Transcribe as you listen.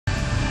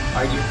All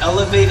right, your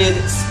elevated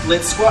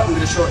split squat, I'm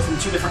gonna show it from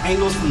two different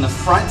angles. From the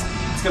front,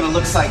 it's gonna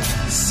look like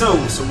so.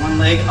 So one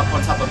leg up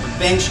on top of a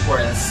bench or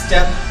a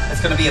step.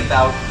 That's gonna be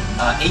about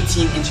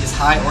 18 inches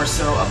high or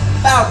so,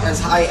 about as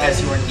high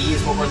as your knee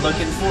is what we're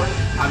looking for.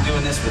 I'm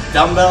doing this with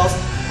dumbbells.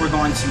 We're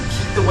going to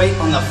keep the weight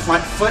on the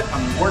front foot.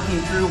 I'm working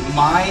through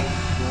my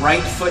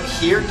right foot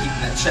here,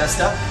 keeping that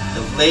chest up.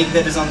 The leg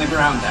that is on the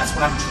ground, that's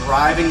when I'm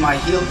driving my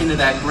heel into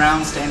that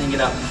ground, standing it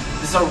up.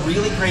 This is a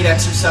really great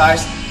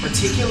exercise,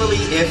 particularly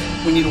if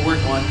we need to work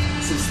on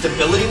some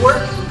stability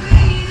work,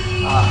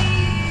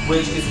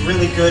 which is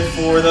really good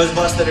for those of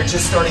us that are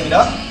just starting it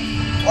up,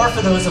 or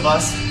for those of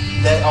us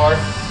that are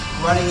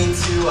running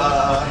into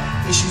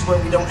issues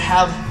where we don't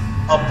have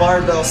a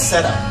barbell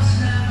setup.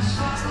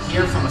 So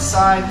here from a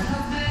side,